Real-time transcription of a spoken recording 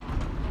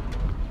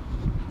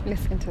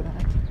Listen to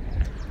that.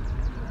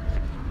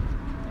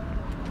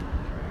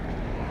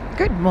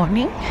 Good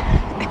morning.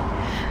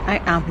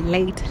 I am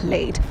late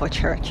for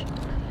church.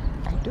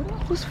 I don't know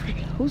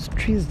whose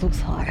trees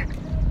those are.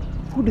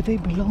 Who do they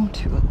belong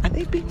to? Are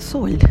they being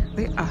sold?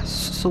 They are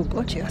so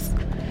gorgeous.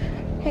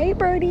 Hey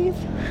birdies.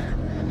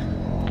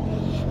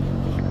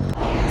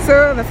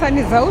 So the sun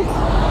is out.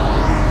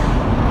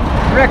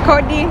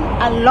 Recording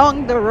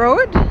along the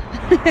road.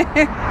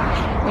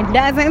 It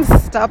doesn't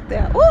stop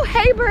there. Oh,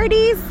 hey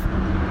birdies.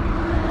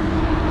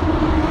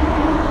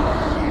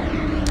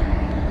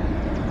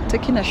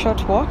 Taking a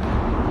short walk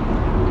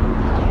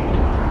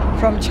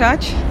from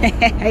church.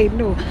 I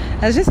know.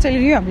 I was just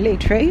telling you I'm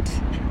late, right?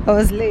 I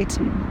was late.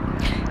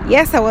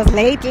 Yes, I was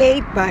late,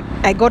 but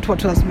I got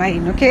what was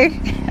mine, okay?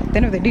 At the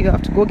end of the day, you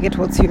have to go get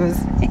what's yours.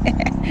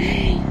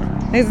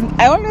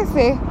 I always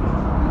say,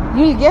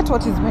 you'll get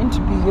what is meant to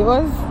be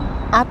yours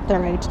at the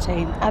right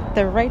time, at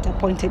the right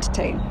appointed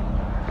time.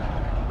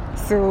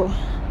 So,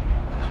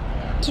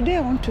 today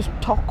I want to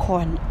talk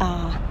on,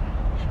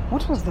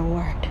 what was the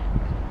word?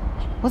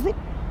 Was it?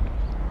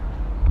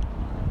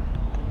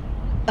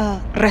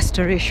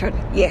 Restoration.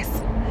 Yes,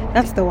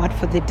 that's the word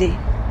for the day,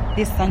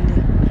 this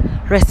Sunday.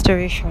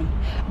 Restoration.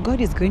 God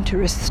is going to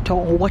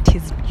restore what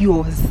is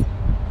yours.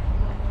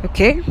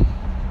 Okay?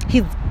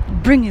 He's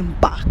bringing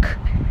back.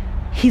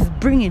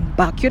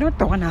 You're not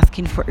the one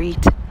asking for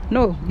it.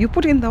 No, you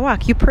put in the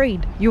work. You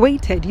prayed. You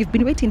waited. You've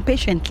been waiting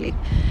patiently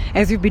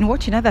as you've been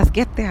watching others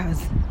get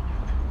theirs.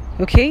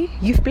 Okay?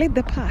 You've played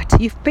the part.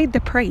 You've paid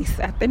the price.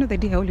 At the end of the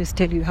day, I always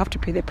tell you have to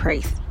pay the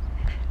price.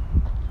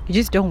 You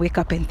just don't wake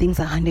up and things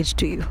are handed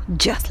to you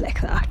just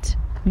like that.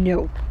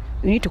 No.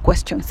 You need to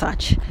question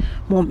such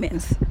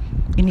moments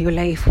in your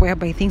life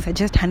whereby things are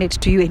just handed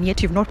to you and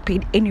yet you've not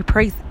paid any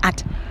price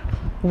at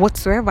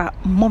whatsoever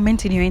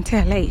moment in your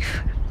entire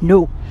life.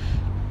 No.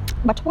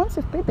 But once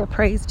you've paid the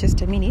price,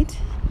 just a minute.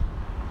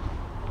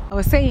 I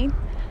was saying,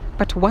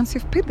 but once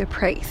you've paid the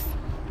price,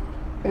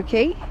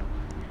 okay,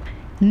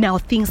 now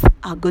things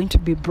are going to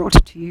be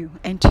brought to you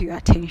and to your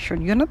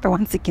attention. You're not the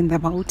one seeking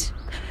them out.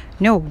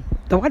 No,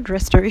 the word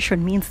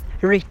restoration means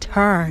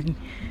return.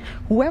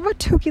 Whoever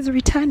took is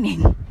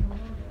returning.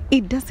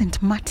 It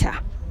doesn't matter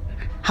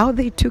how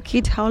they took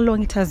it, how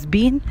long it has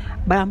been,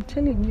 but I'm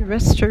telling you,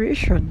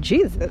 restoration,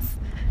 Jesus.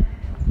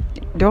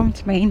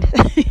 Don't mind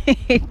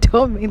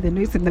the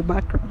noise in the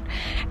background.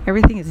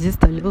 Everything is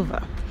just all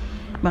over.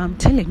 But I'm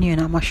telling you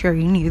and I'm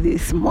assuring you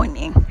this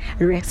morning,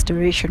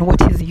 restoration,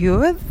 what is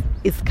yours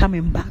is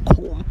coming back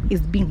home,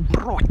 is being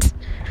brought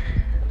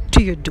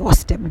to your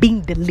doorstep,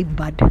 being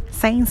delivered,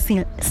 signed,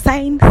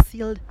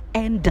 sealed,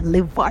 and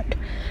delivered.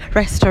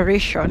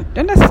 Restoration.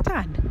 Do you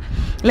understand?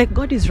 Like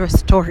God is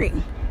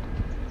restoring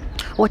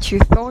what you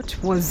thought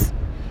was,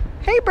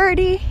 hey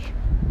birdie,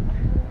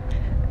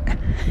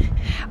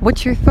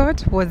 what you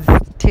thought was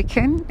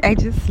taken. I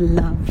just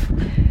love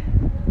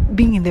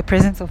being in the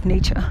presence of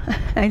nature.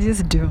 I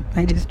just do.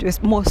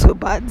 It's more so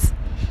birds,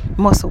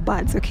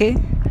 okay?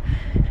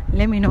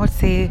 Let me not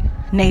say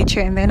nature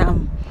and then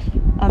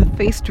I'm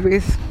faced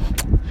with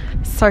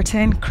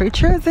certain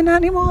creatures and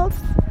animals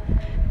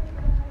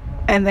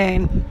and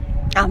then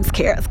I'm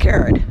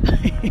scared.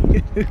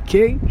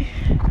 Okay?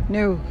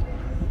 No.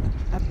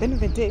 At the end of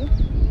the day,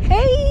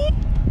 hey!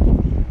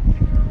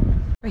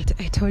 Right,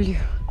 I told you,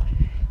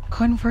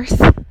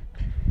 Converse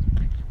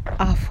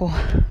are for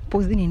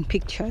posing in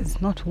pictures,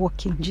 not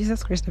walking.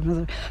 Jesus Christ of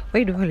Nazareth.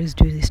 Why do I always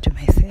do this to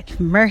myself?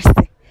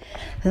 Mercy.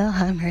 Lord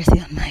have mercy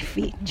on my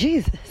feet.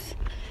 Jesus.